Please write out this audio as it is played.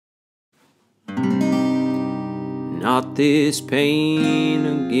not this pain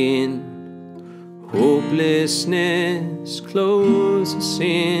again. Hopelessness closes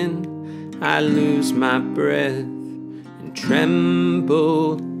in. I lose my breath and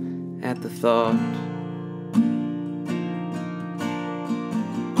tremble at the thought.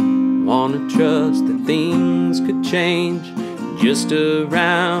 Wanna trust that things could change. Just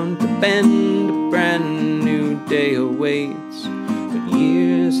around the bend, a brand new day awaits. But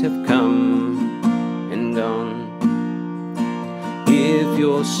years have come and gone. If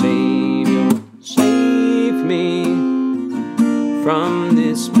your Savior save me from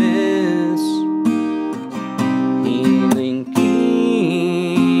this mess, healing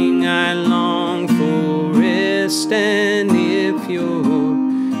King, I long for rest. And if your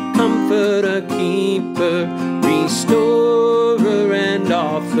comforter, keeper, restorer, and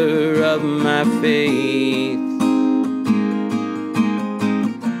author of my faith,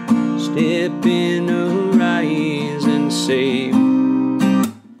 step in, arise, and save.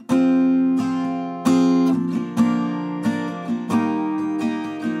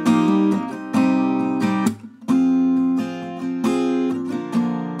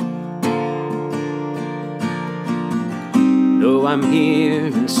 Though I'm here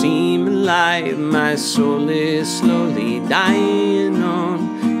and seem alive, my soul is slowly dying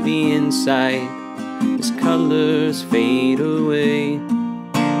on the inside as colors fade away.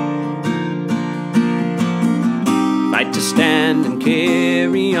 Fight to stand and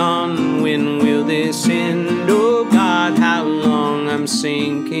carry on. When will this end? Oh God, how long I'm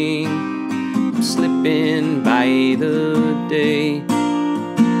sinking, I'm slipping by the day.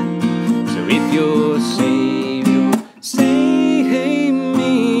 So if you're Savior, save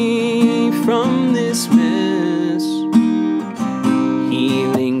me from this mess,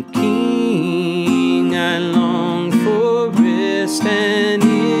 healing King, I long for rest. And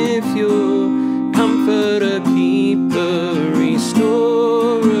if your comforter, keeper,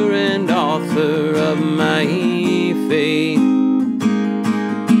 restorer, and author of my faith,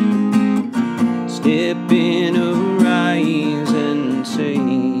 step in, arise, and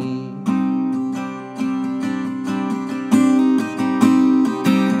save.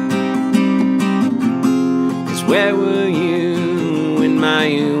 Where were you when my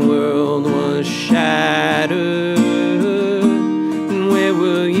world was shattered? And where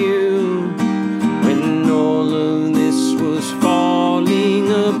were you when all of this was falling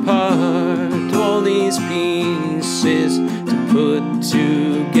apart? All these pieces to put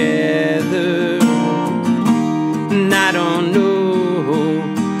together, and I don't know,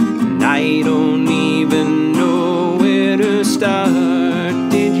 and I don't even know where to start.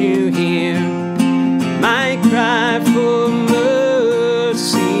 Did you hear my cry for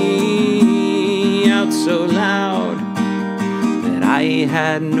mercy out so loud that I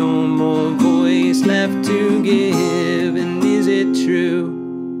had no more voice left to give? And is it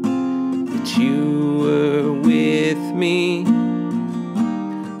true that you were with me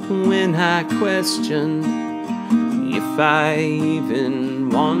when I questioned if I even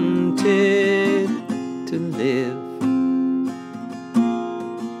wanted to live?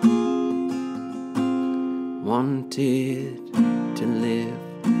 Wanted to live.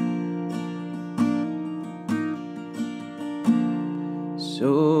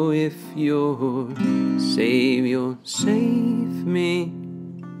 So if your Savior save me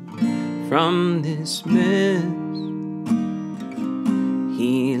from this mess,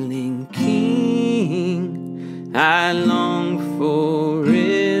 healing King, I long for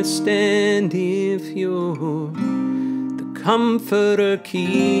rest. And if you're the comforter,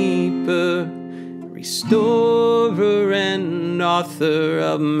 keeper, restorer, and author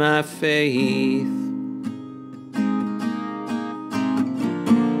of my faith,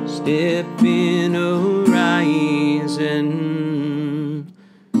 step in, arise, and